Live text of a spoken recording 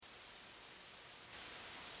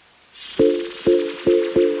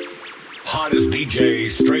hottest DJ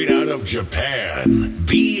straight out of Japan,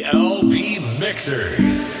 BLB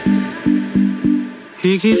Mixers.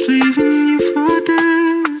 He keeps leaving you for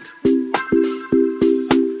dead.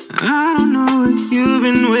 I don't know what you've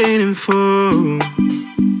been waiting for.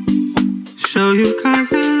 So you've got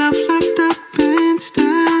your love locked up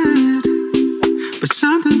instead, but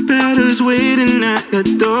something better's waiting at your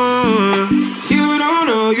door. You don't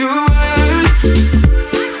know your worth,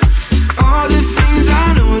 all the things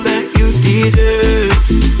I know that you deserve.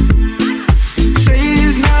 Say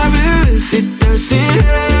it's not worth it, doesn't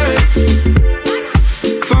hurt.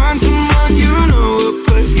 Find someone you know will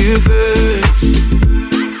put you first.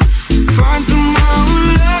 Find someone who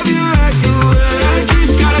love you at your word.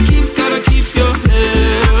 Gotta keep your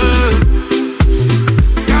head up.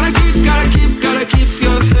 Gotta keep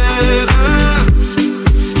your head up.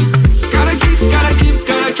 Gotta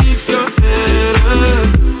keep your head up.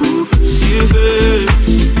 See you first.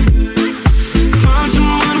 Find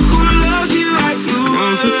someone who loves you at your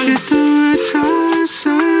word. Don't forget the words I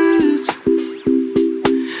said.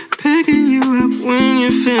 Picking you up when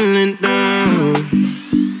you're feeling down.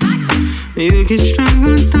 You get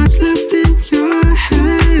stronger, thoughts left in your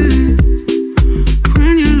head.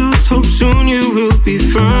 When you lost hope, soon you will be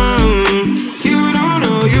found. You don't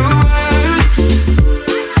know your worth,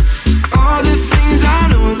 all the things I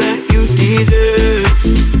know that you deserve.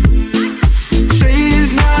 Say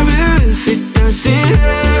it's not worth it, doesn't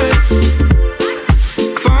hurt.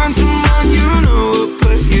 Find someone you know will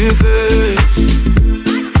put you first.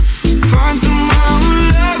 Find someone who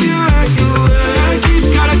love you at your word.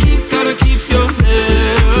 Gotta keep your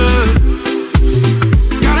head up.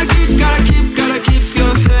 Gotta keep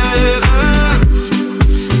your head up.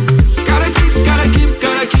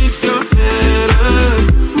 Gotta keep your head up.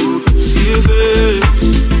 See you first.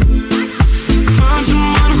 Find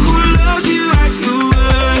someone who loves you at your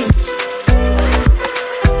word.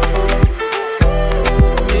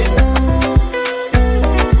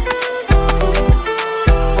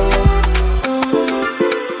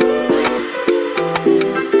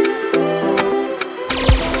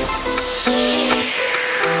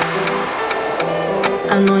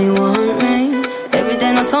 I know you want me every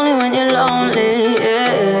day, not only when you're lonely.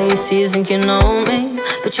 Yeah, you see, you think you know me,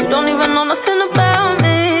 but you don't even know nothing about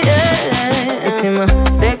me. Yeah, you see my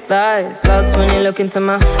thick thighs, lost when you look into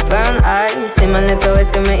my brown eyes. See my little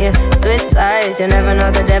ways can make you switch sides. You never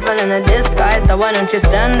know the devil in a disguise, so why don't you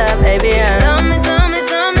stand up, baby? And tell me, do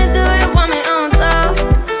you want me on top?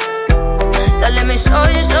 So let me show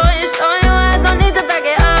you. I don't need to back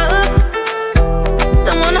it up.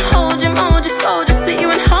 Don't wanna hold you, mold you, slow, just split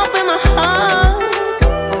you in half with my heart.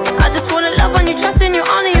 I just wanna love on you, trust in you,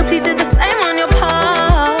 honor you. Please do the same on your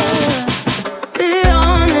part. Be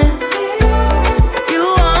honest, you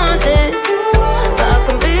want this, but I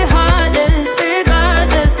can be heartless,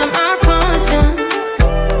 regardless of my conscience.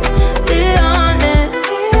 Be honest,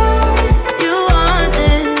 you want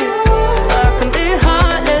this, but I can be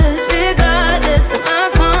heartless, regardless of my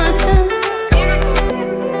conscience.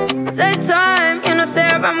 Take time, you know, stay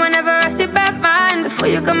around whenever I see bad mind. Before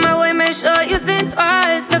you come my way, make sure you think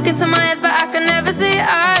twice. Look into my eyes, but I can never see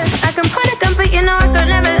eyes. I can point a gun, but you know I could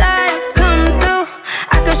never lie. Come through,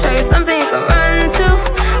 I can show you something you can run to.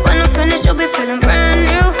 When I'm finished, you'll be feeling brand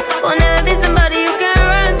new. Will never be somebody you can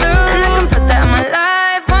run through. And I can put that in my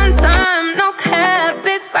life one time. No cap,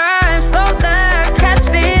 big five, slow down, catch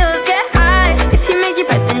feels, get high. If you make your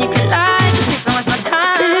bet, then you can lie. Just please don't waste my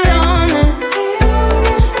time. Be honest,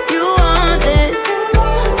 you want it,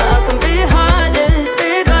 but I can be heartless,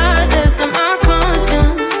 regardless of my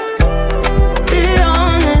conscience. Be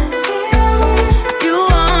honest, you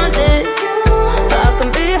want it, but I can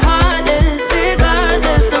be heartless,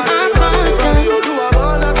 regardless of my conscience.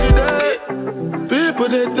 People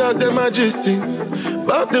they talk them majesty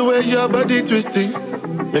about the way your body twisting,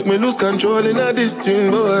 make me lose control in a this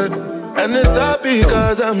thing, boy. And it's happy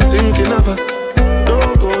cause I'm thinking of us.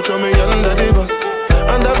 Don't go throw me under the bus.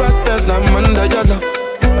 Under respect, I'm under your love.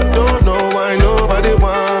 I don't know why nobody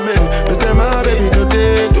want me. They say my baby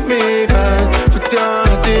today do me bad. Put your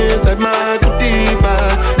heart inside my goodie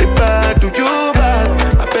bag. If I do you bad,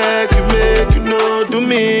 I beg you make you know do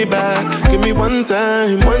me bad. Give me one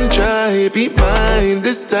time, one try, be mine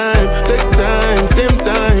this time. Take time, same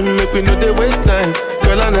time, make we know they waste time.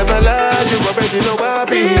 Girl, I never lie, you already know I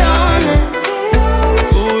be honest.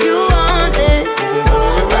 You want it,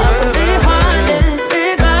 but I can be heartless,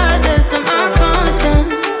 regardless of my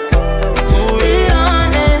conscience. Be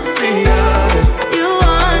honest, you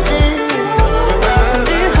want it, but I can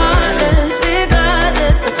be heartless,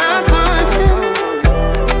 regardless of my conscience.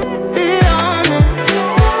 Be honest,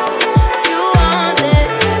 you want it,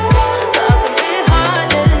 but I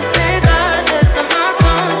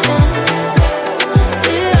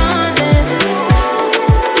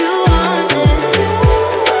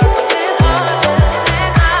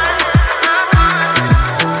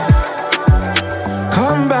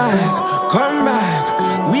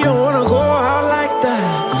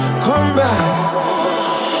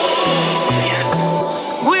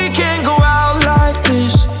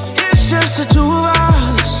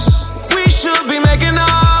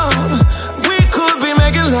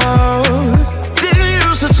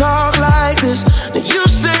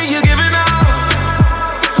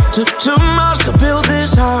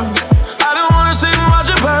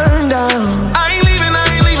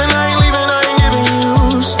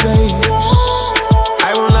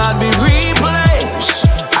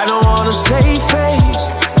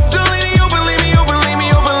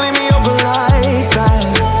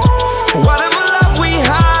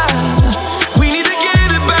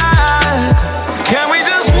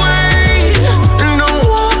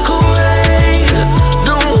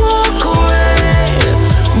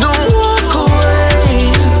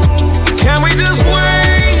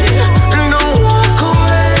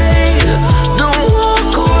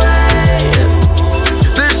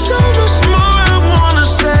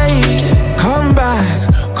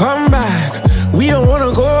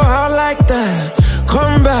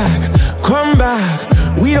come back.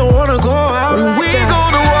 We don't wanna go out like we that.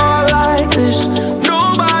 Go to war like this.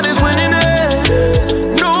 Nobody's winning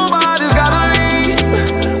it. Nobody's gotta leave.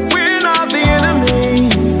 We're not the enemy.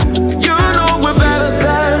 You know we're better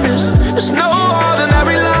than this. It's no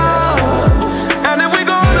ordinary love. And if we're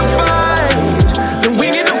gonna fight, then we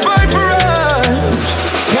need to fight for us.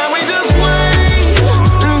 Can we just wait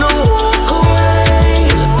and don't walk away?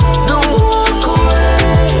 Don't walk away.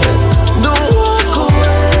 Don't walk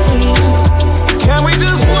away. Can we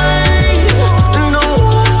just wait and don't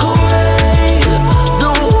walk away?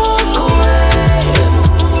 Don't walk away.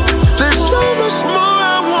 There's so much more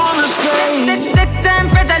I wanna say. Take time,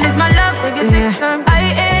 fatal is my love. I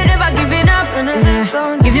ain't never giving up.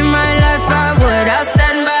 Give you my life, I would. I'll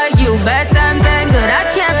stand by you. Bad times ain't good. I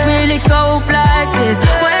can't really cope like this.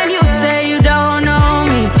 When you say you don't know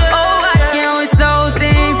me, oh, I can't we slow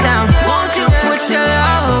things down. Won't you put your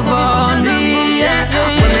love on me? Yeah.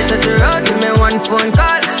 When me touch the road, give me one phone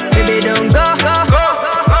call. Baby, don't go.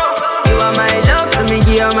 You are my love, so me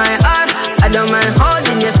give you my heart. I don't mind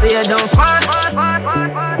holding you, so you don't fall.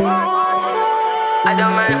 I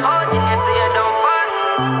don't mind holding you, so you don't fall.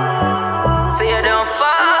 So you don't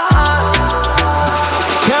fall.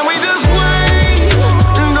 Can we just wait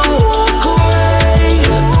and don't walk away?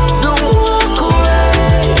 Don't walk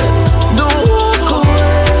away. Don't walk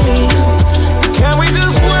away. Can we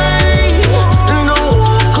just wait and don't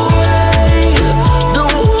walk away?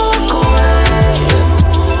 Don't walk away.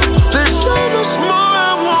 There's so much more I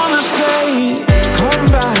wanna say. Come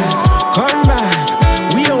back.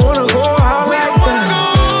 We don't wanna go out like that.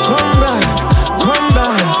 Come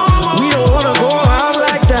back. We don't wanna go out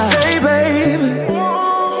like that. Hey, baby,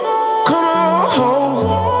 come on home.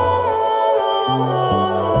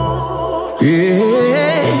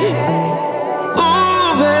 Yeah. Oh,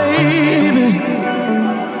 baby,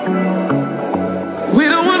 we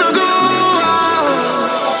don't wanna go out.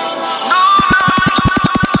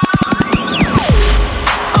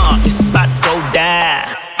 It's about to go down.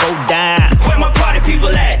 Where my party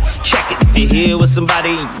people at? Check it. If you're here with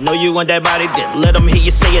somebody, you know you want that body, then let them hear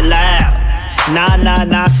you say it loud.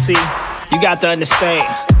 Nah, see, you got to understand.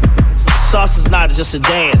 Sauce is not just a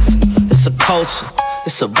dance, it's a culture,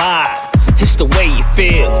 it's a vibe, it's the way you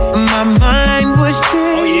feel. My mind was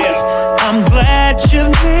changed. Oh yeah. I'm glad you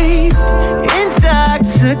made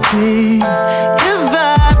intoxicated. Your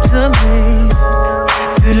vibe's amazing.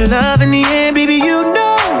 Feel the love in the air, baby, you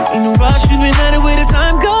know. Ain't no rush, you been at it where the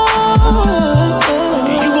time goes.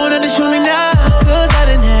 You gon' have to show me now, 'cause I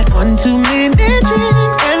done had 1 too many drinks.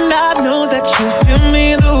 And I know that you feel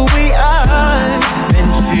me the way I've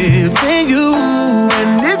been feeling you.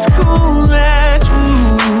 And it's cool that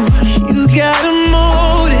you got a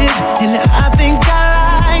motive, and I think I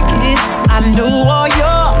like it. I know all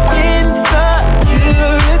your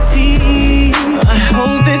insecurities. I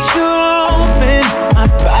hope that you're open. My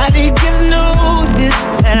body gives notice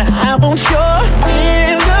that I want your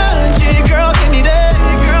energy. Girl, give me that.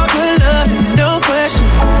 Good love, no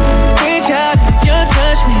questions. Reach out, you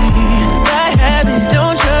touch me. Bad habits,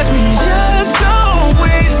 don't judge me. Just don't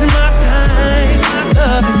waste my time.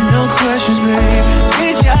 Love, no questions, babe.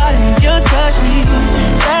 Reach out, you touch me.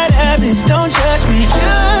 Bad habits, don't judge me.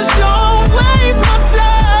 Just don't waste my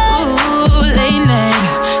time. Ooh, late night,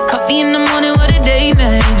 coffee in the morning, what a day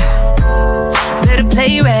night. Better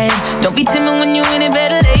play right, don't be timid when you in it,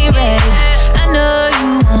 better lay right. I know you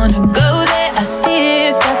wanna go there, I see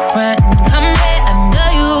it, step front and come there. I know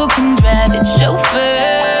you can drive it,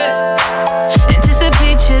 chauffeur.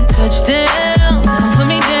 Anticipate your touchdown, come put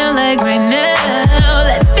me down like right now.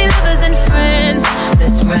 Let's be lovers and friends,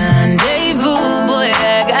 let's rendezvous. Boy, I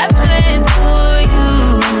got plans for you,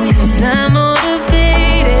 'cause I'm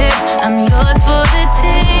motivated. I'm yours for the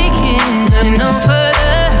taking, no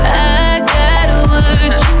further. I got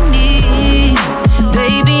what you need,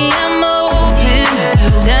 baby. I'm open,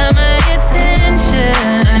 got my attention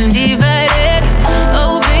undivided.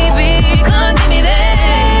 Oh baby, come give me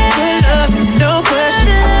that. Good love, no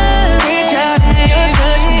questions. Reach out, you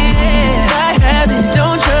touch me. Bad habits,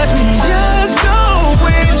 don't judge me. Just don't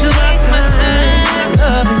waste my time.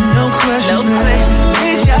 Love, no questions.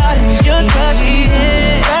 Reach out, you touch me.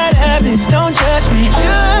 Bad habits, don't judge me.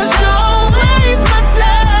 Just don't waste my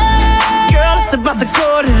time. Girl, it's about to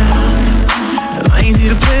go down. I ain't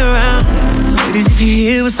here to play around. Ladies, if you're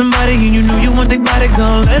here with somebody and you know you want their body,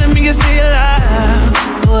 gon' let them hear you say it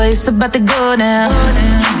loud. Boy, it's about to go down.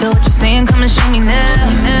 Feel what you're saying, come and show me now.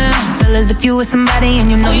 Fellas, if you with somebody and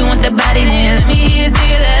you know you want that body, then let me hear you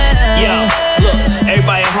say it loud. Yo, look,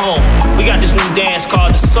 everybody at home, we got this new dance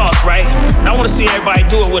called the Sauce, right? And I wanna see everybody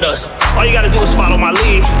do it with us. All you gotta do is follow my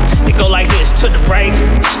lead. It go like this, to the right,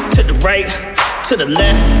 to the right, to the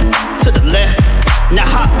left, to the left. Now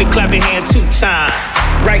hop and clap your hands 2 times.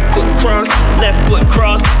 Right foot cross, left foot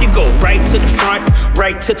cross. You go right to the front,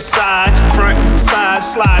 right to the side, front, side,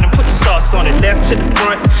 slide, and put the sauce on it. Left to the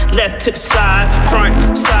front, left to the side, front,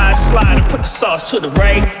 side, slide, and put the sauce to the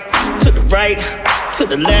right, to the right, to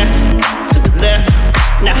the left, to the left.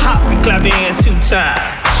 Now hop and clap your hands 2 times.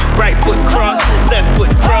 Right foot cross, left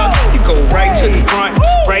foot cross. You go right to the front,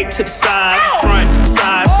 right to the side, front,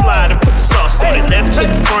 side, slide, and put the sauce on it. Left to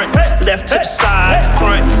the front, left to the side,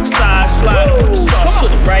 front, side, slide, and put the sauce to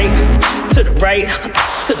the right, to the right,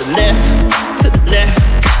 to the left, to the left.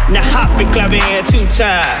 Now hop and clap your hands 2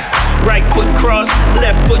 times. Right foot cross,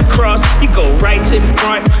 left foot cross. You go right to the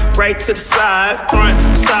front, right to the side, front,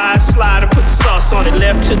 side, slide, and put the sauce on it.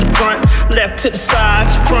 Left to the front, left to the side,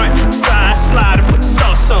 front, side, slide, and put the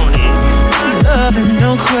sauce on it. Love and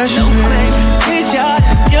no questions, reach out,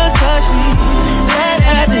 you touch me. Let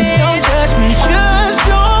happiness, don't judge me. Just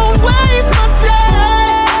don't waste my time.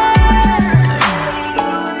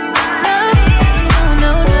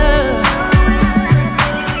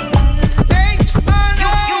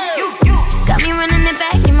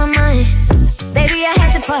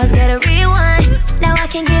 Pause, gotta rewind. Now I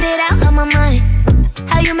can get it out of my mind.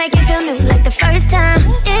 How you make it feel new like the first time.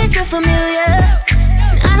 It's real familiar.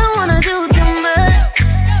 I don't wanna do too much,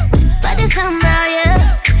 but there's something about you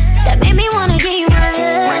that made me wanna give you my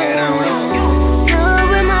love. You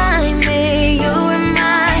remind me, you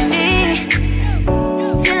remind me.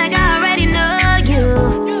 Feel like I already know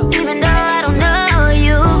you, even though I don't know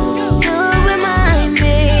you. You remind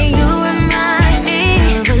me, you remind me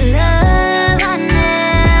of a love I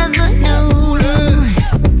never knew.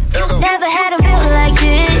 Never had a feel like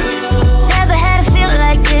this, never had a feel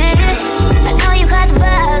like this. I know you caught the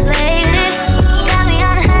vibes lately, got me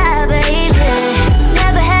on a high, baby.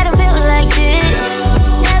 Never had a feel like this,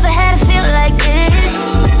 never had a feel like this.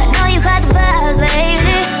 I know you caught the vibes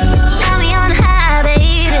lately, got me on a high,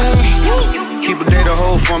 baby. Keep a data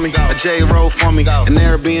hold for me, a J roll for me. An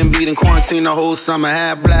Airbnb in quarantine the whole summer.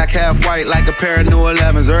 Half black, half white, like a pair of new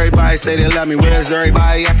 11s. Everybody say they love me. Where's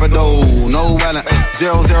everybody at for though? No welling,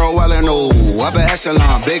 0-0 welling, no. Upper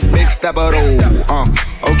echelon, big stepper though.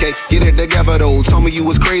 Okay, get it together though. Told me you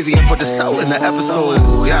was crazy and put the soul in the episode.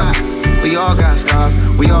 Yeah, we all got scars,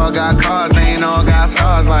 we all got cars. They ain't all got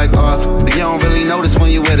stars like ours, but you don't really notice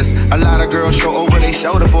when you with us. A lot of girls show over their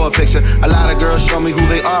shoulder for a picture. A lot of girls show me who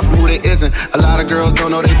they are from who they isn't. A lot of girls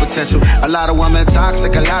don't know their potential. A lot of women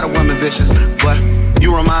toxic, a lot of women vicious. But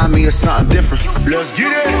you remind me of something different. Let's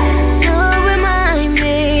get it. You remind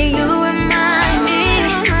me, you remind me.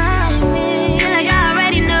 Feel like I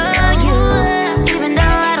already know you, even though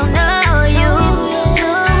I don't know you.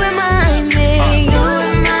 You remind me, you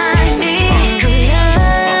remind me of a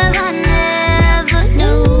love I never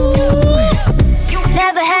knew.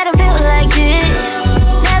 Never had a feel like this,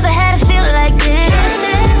 never had a feel like this.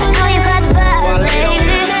 I know you got the vibes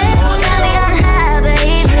lately, got me on a high,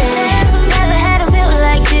 baby. Never had a feel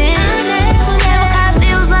like this, never got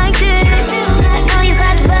feels like this. I know you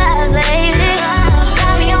got the vibes lately,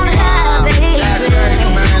 got me on a high, baby.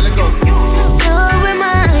 You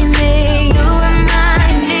remind me, you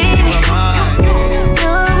remind me.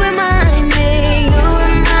 You remind me, you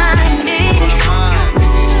remind me.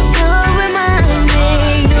 You remind me,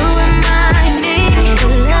 you remind me of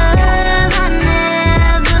a love I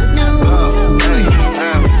never knew.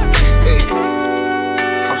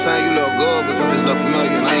 I'm saying you look good, but you just look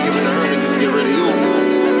familiar. And I ain't get rid of her, they just get rid of you.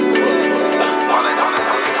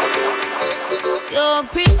 You're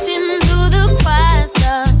preaching to the choir,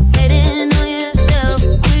 stop hating on yourself.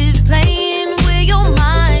 Quit playing with your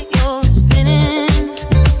mind, you're spinning.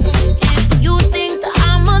 If you think that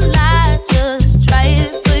I'm a lie, just try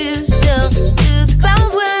it for yourself. 'Cause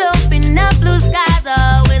clouds will open up, blue skies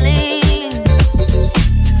are willing.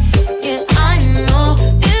 Yeah, I know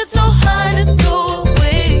it's so hard to go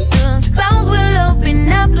away. 'Cause clouds will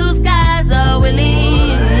open up, blue skies are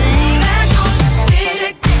willing. Back on the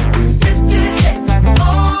city, lift your head,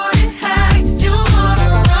 hold it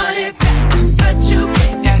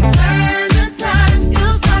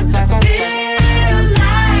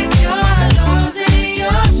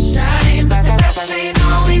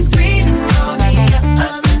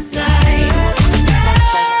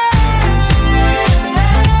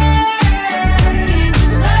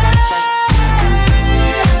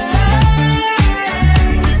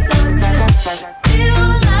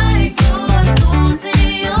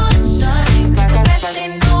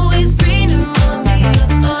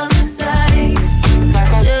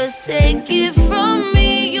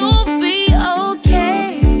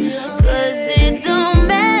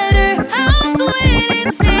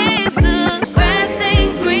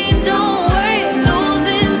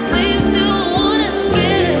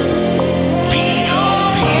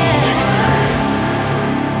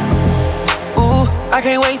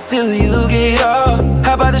till you get off.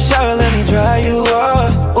 How about the shower, let me dry you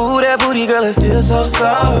off. Ooh, that booty, girl, it feels so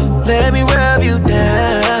soft. Let me rub you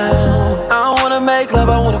down. I don't wanna make love,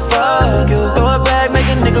 I wanna fuck you. Throw it back, make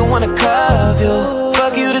a nigga wanna cuff you.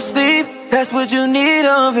 Fuck you to sleep, that's what you need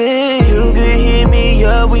on me. You could hit me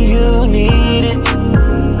up when you need it.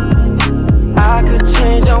 I could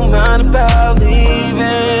change your mind about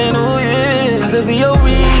leaving, oh yeah. I could be your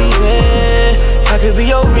reason, I could be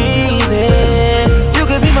your reason.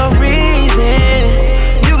 You could be my reason,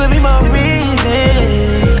 you could be my reason.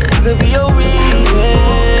 I could be your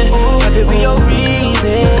reason, I could be your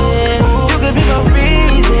reason. You could be my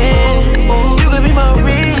reason, you could be my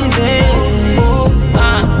reason.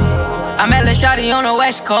 I met Lil' Shawty on the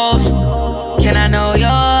West Coast. Can I know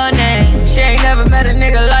your name? She ain't never met a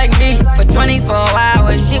nigga like me. For 24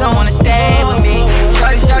 hours, she gon' wanna stay with me.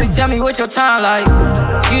 Shawty, tell me what your time like.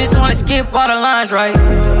 You just wanna skip all the lines, right?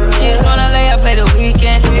 She just wanna lay up play the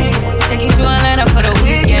weekend. Take you to Atlanta for the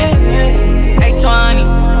weekend. Hey, 20,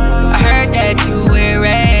 I heard that you were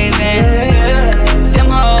raving. Them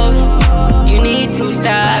hoes, you need to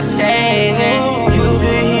stop saving. You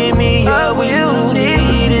can hit me up when you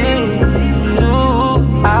need it.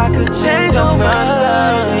 I could change your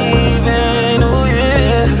mind, even, oh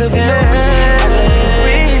yeah. I could be your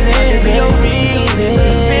reason, I could be your reason.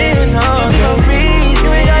 I could be your reason,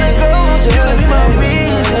 you ain't gotta go, you could be my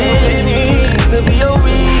reason. I could be your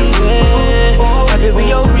reason, I could be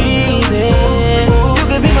your reason. You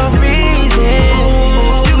could be my reason,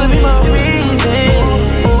 you could be my reason.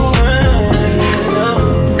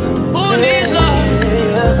 Who needs love?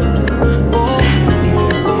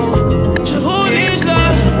 Who needs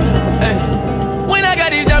love? Hey. When I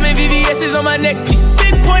got these diamond VVS's on my neck piece,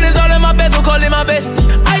 big pointers all in my bezel, call it my bestie.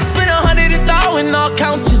 I spend 100,000 all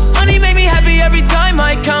counting. Money make me happy every time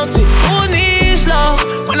I count it. Who needs love?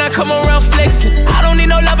 When I come around flexing, I don't need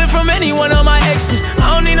no loving from any one of my exes.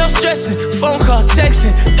 I don't need no stressing, phone call,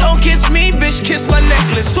 texting. Don't kiss me, bitch, kiss my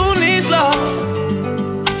necklace. Who needs love?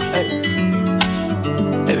 Hey.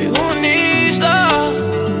 Baby, who needs love?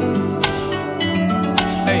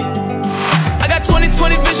 Hey. I got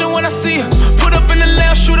 20/20 vision when I see her. Put up in the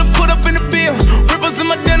lounge, shooter, put up in the bill. Ripples in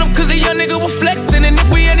my denim, cause a young nigga was flexing. And if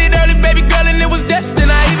we ended early, baby girl, and it was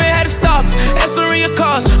destined, I even had to stop, answering your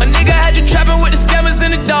calls. A nigga had you trapping with the scammers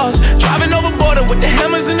and the dogs. Driving over border with the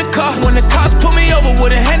hammers in the car. When the cops pull me over,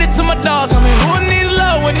 would've handed to my dogs. I mean, who needs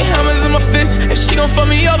love when the hammers in my fist? If she gon' fuck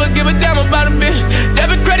me over, give a damn about a bitch.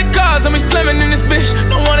 Debit credit cards, I be slamming in this bitch.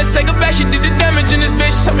 Don't wanna take her back, she did the damage in this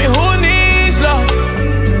bitch. Tell me who needs love?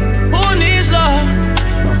 Who needs love?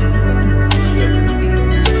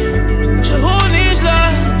 So who needs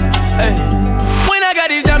love? Hey. When I got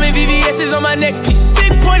these diamond VVS's on my neck piece,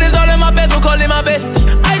 big pointers all in my bezel, call it my bestie.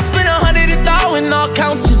 I spend 100,000 all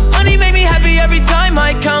counting. Money make me happy every time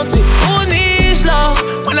I count it. Who needs love?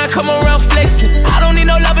 When I come around flexing, I don't need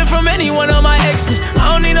no loving from any one of my exes.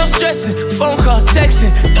 I don't need no stressing, phone call,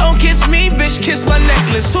 texting. Don't kiss me, bitch, kiss my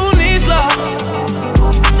necklace. Who needs love?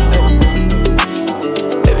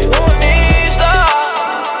 Baby, who needs love?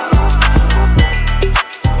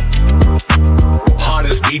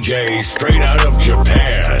 Hottest DJ straight out of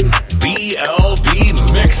Japan. BLB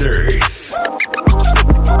Mixers.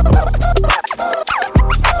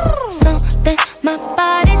 Something, my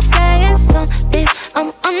body's saying something.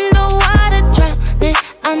 I'm underwater drowning.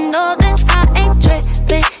 I know that I ain't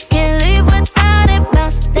tripping. Can't leave without it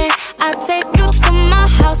bouncing. I take you to my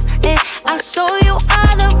house and I show you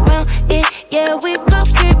all around it. Yeah, we could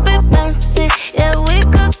keep it bouncing. Yeah, we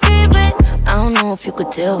could keep it. I don't know if you could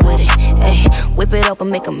deal with it. Ay, whip it up and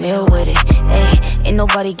make a meal with it. Ay, ain't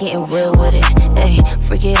nobody getting real with it. Ay,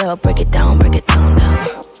 freak it up, break it down, down.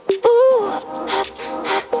 Ooh,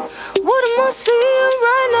 what am I seeing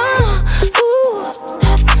right now? Ooh,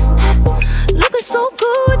 looking so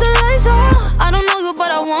good with the lights on. I don't know you,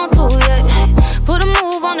 but I want to, yeah. Put a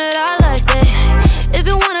move on it, I like that. If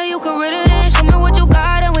you wanna, you can read it in. Show me what you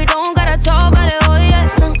got and we don't gotta talk about it, oh yeah.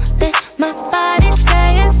 Something, my body's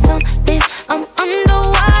saying something. I'm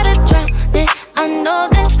underwater drowning. I know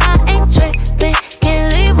that I ain't tripping.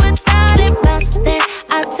 Can't leave without it bouncing.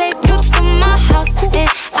 I take you to my house and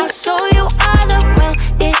I show you all around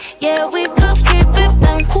it. Yeah, we could keep it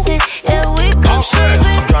bouncing. Yeah, we could keep it.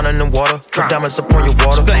 I'm drowning in some water. Put diamonds up on your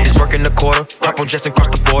water. It's working the quarter. Hop on jets and cross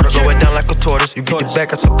the border. Slow it down like a tortoise. You get it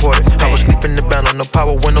back and support it. I was sleeping in the band on the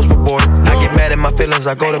power windows were boarded. I get mad at my feelings,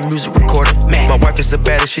 I go to music recording. My wife is the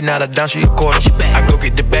baddest, she not a down, she a quarter. I go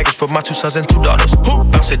get the baggage for my 2 sons and 2 daughters.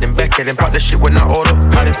 I'm sitting back at and pop that shit when I order.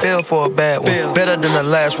 I done fell for a bad one, better than the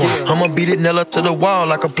last one. I'ma beat it nail up to the wall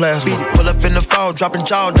like a plasma. Pull up in the fall, dropping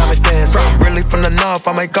jaw, diamond dance. Really from the north,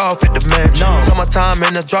 I make golf at the mansion. Summertime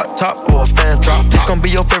in a drop top or a fan drop. This gon' be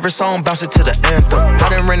your favorite song, bounce it to the anthem. I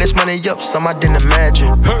done ran this money up, some I didn't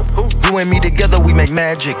imagine. You and me together, we make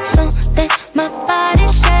magic. Something my body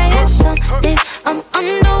says, something I'm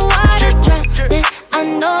underwater drowning. I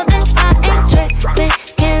know that I ain't tripping,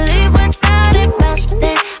 can't live without it. Bounce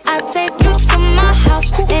it, I'll take you to my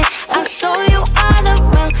house, and I'll show you all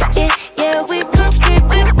around. Yeah, yeah, we could keep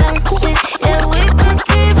it bouncing. Yeah, we could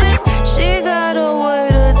keep it. She got a way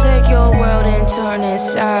to take your world and turn it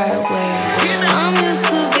sideways. I'm used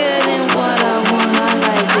to getting what I want, I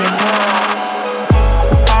like it now.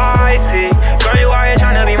 I see, girl, you out here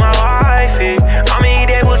tryna be my wifey. I'ma eat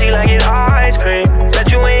that pussy like it's ice cream.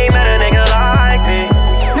 Bet you ain't met a nigga like me.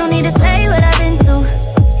 No need to say what I've been through.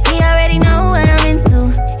 He already know what I'm into.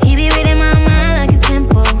 He be reading my mind like it's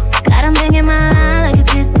simple. Got him banging my line like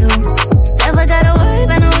it's his too. Never gotta worry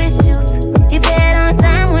about no issues. He paid on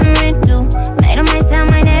time when the rent due. Made him ice down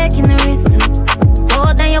my neck in the wrist too.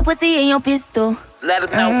 Hold down your pussy and your pistol. Let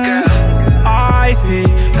him know, girl. I see,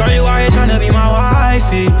 girl, you out here tryna be my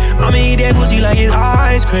wifey. I'ma eat that pussy like it's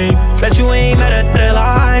ice cream. Bet you ain't met a nigga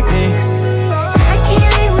like me. I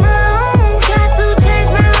can't leave him alone. Try to change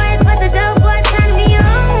my ways, but the dope boy turned me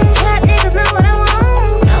on. Trap niggas know what I want.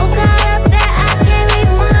 So caught up that I can't leave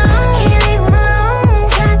him alone. Can't leave him alone.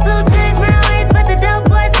 Try to change my ways, but the dope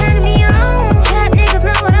boy turned me on. Trap niggas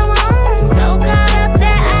know what I want. So caught up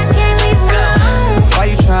that I can't leave him alone. Why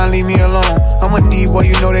you tryna leave me alone? I'm a D-boy,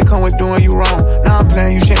 you know that come with doing you wrong. Now I'm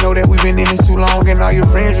playing, you should know that we been in this too long. And all your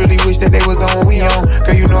friends really wish that they was on what we on.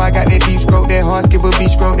 Girl, you know I got that deep stroke, that hard skip a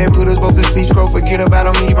beach stroke, that put us both to sleep stroke. Forget about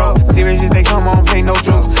on me, bro. Serious as they come on, play no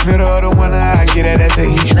jokes. Middle of the winter, I get that, that's a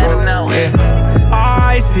heat stroke. Yeah.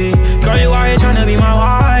 I see, girl, you out here tryna be my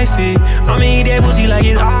wifey. I'ma eat that pussy like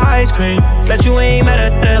it's ice cream. Bet you ain't met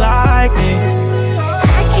a nigga like me.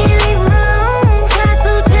 I can't leave him alone. Try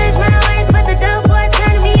to change my ways, but the dope boy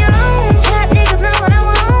turned me on. Trap niggas know what I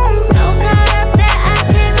want. So caught up that I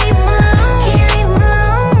can't leave him alone. Can't leave him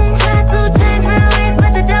alone. Try to change my ways,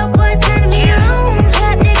 but the dope boy turned me on.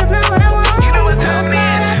 Trap niggas know what I want. So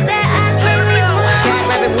caught up that I can't leave him alone. Jack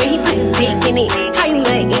Rabbit when he put the dick in it. How you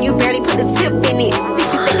look and you barely put the tip in it.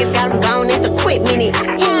 60 seconds got him gone, it's a quick minute.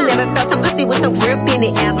 He ain't never felt some pussy with some grip in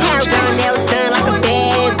it. Hair done, nails done like a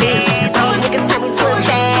bad bitch. Some niggas turn me to a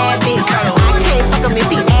savage. I can't fuck him if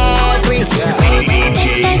he average.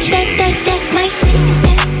 That's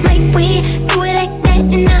my way. Do it like that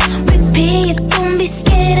and I'll repeat. Don't be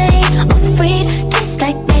scared, I ain't afraid. Just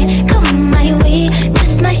like that, come my way.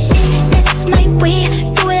 That's my shit, that's my way.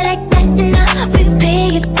 Do it like that and I'll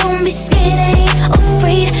repeat. Don't be scared, I ain't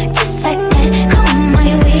afraid. Just like that, come my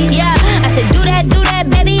way. Yeah, I said do that,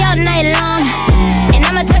 baby, all night long. And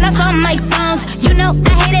I'ma turn off all my phones. You know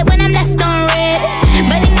I hate it when I'm left on red.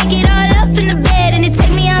 But he make it all up in the bed. And it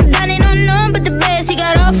take me out down and on none but the best. He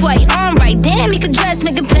got off-white, on right. Damn, he could dress,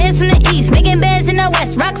 making plans from the east, making bands in the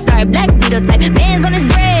west. Rockstar, Black Beetle type, bands on his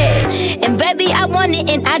bread. And baby, I want it,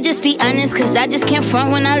 and I just be honest, cause I just can't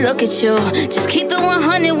front when I look at you. Just keep it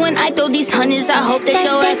 100 when I throw these hundreds. I hope that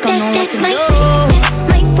your ass gon' know what to do. That's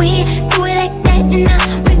my way, do it like that, and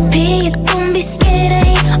I'll repeat. Don't be scared, I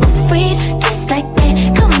ain't afraid. Just like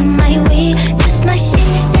that, come my way. That's my shit,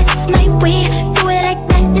 that's my way. Do it like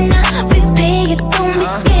that, and I'll repeat. Don't be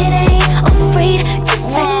scared, I ain't afraid.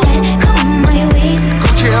 Just like that, come my way.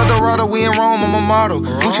 Gucci Eldorado, we in Rome, I'm a model.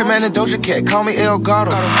 Gucci Man and Doja Cat, call me El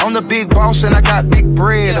Gato. I'm the big boss and I got big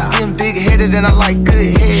bread. I'm getting big-headed and I like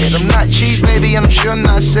good head. I'm not cheap, baby, and I'm sure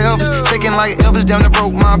not selfish. Shaking like Elvis, damn, that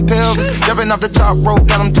broke my pelvis. Jumping off the top rope,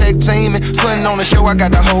 got them tag teaming. Putting on the show, I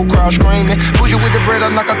got the whole crowd screaming. Push you with the bread,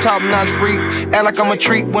 I'm like a top-notch freak. Act like I'm a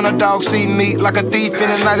treat when a dog see me. Like a thief in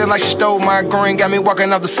the night, it like she stole my green. Got me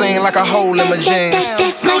walking off the scene like a hole in my jeans.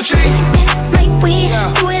 That's my way.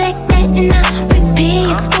 Do it like that and I'll repeat.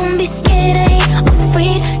 Don't be scared, I ain't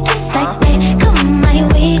afraid. Just like that, come my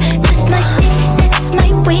way. That's my shit, that's my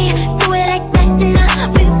way. Do it like that and I'll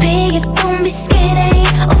repeat. Don't be scared, I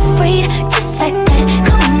ain't afraid. Just like that,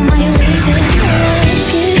 come my way. I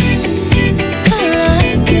like it, I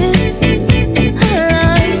like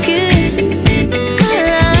it, I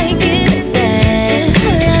like it, I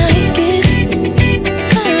like it,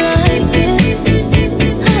 I like it, I like it,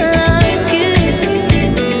 I like it.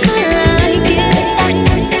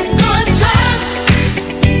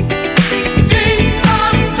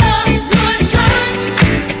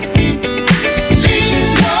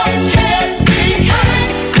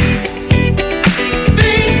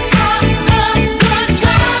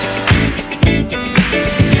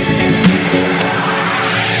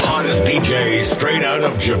 DJ straight out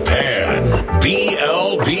of Japan.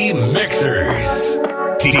 BLB Mixers.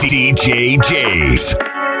 DJ Jace.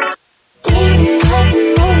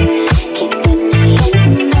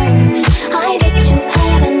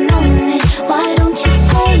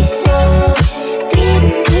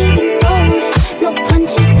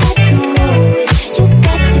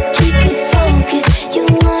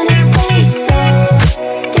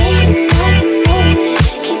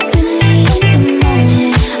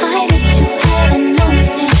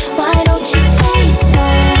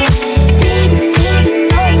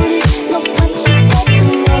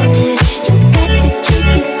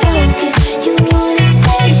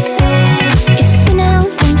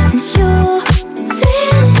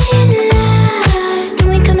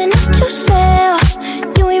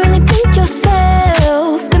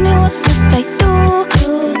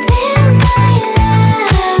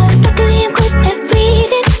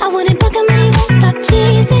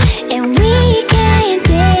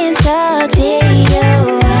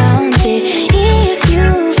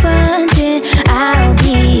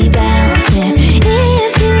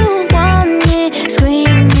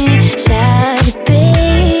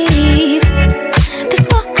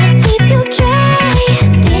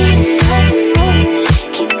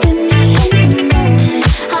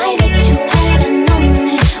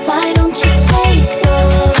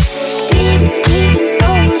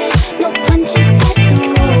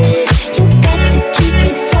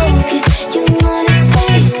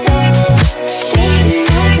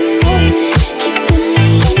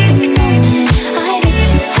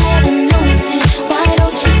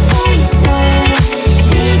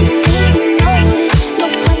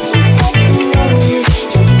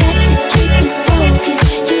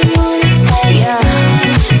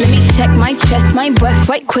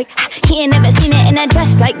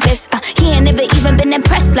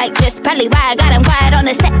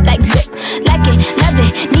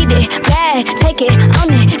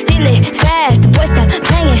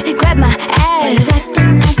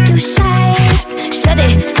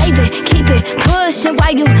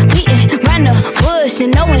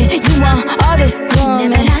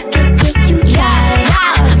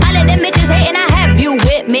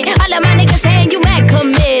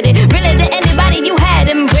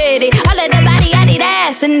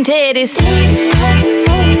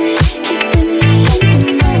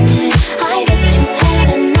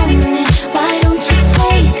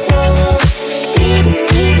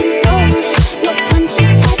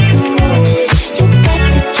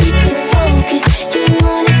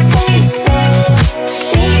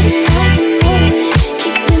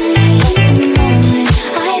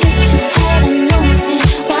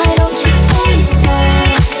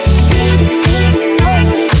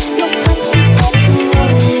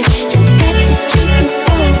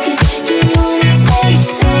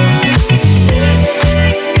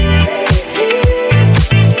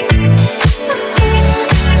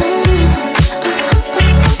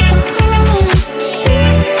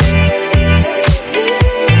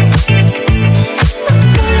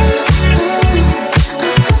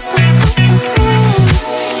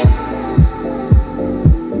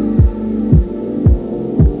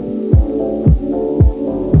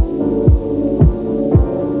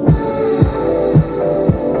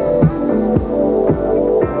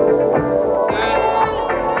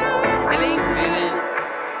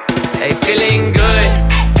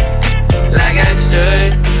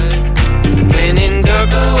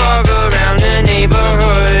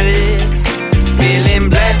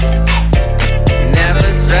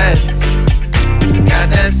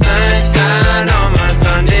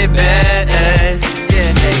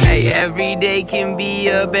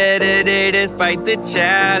 The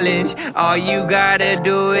challenge, all you gotta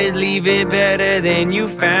do is leave it better than you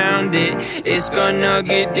found it. It's gonna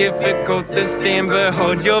get difficult to stand, but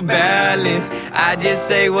hold your balance. I just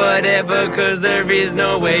say whatever, cause there is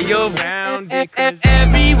no way you're round it.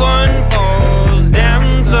 Everyone falls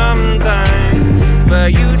down sometime,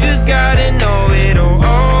 but you just gotta know it'll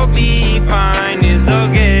all be fine. It's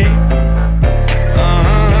okay.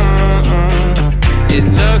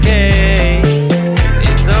 It's okay.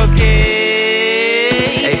 It's okay.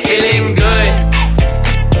 Feeling good,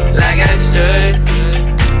 like I should.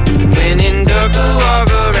 When in dark, I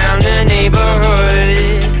walk around the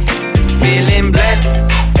neighborhood. Feeling blessed,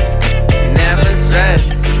 never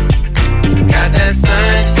stressed. Got that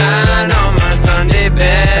sunshine on my Sunday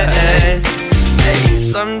best. Hey,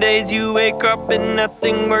 some days you wake up and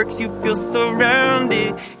nothing works, you feel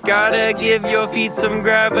surrounded. Gotta give your feet some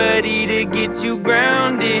gravity to get you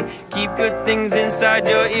grounded. Keep good things inside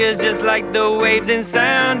your ears just like the waves and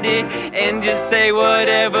sound it. And just say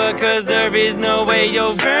whatever, cause there is no way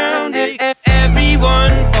you're grounded.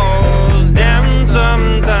 everyone falls down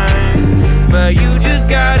sometime, but you just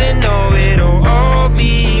gotta know it'll all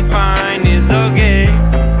be fine. It's okay.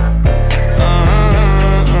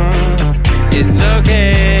 It's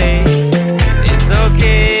okay. It's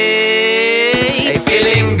okay. Hey,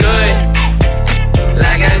 feeling good,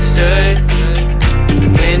 like I should.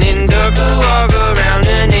 When in dark, I walk around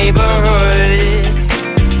the neighborhood.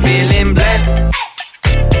 Feeling blessed,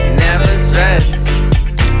 never stressed.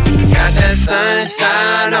 Got that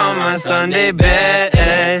sunshine on my Sunday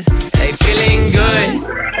best. Hey, feeling good,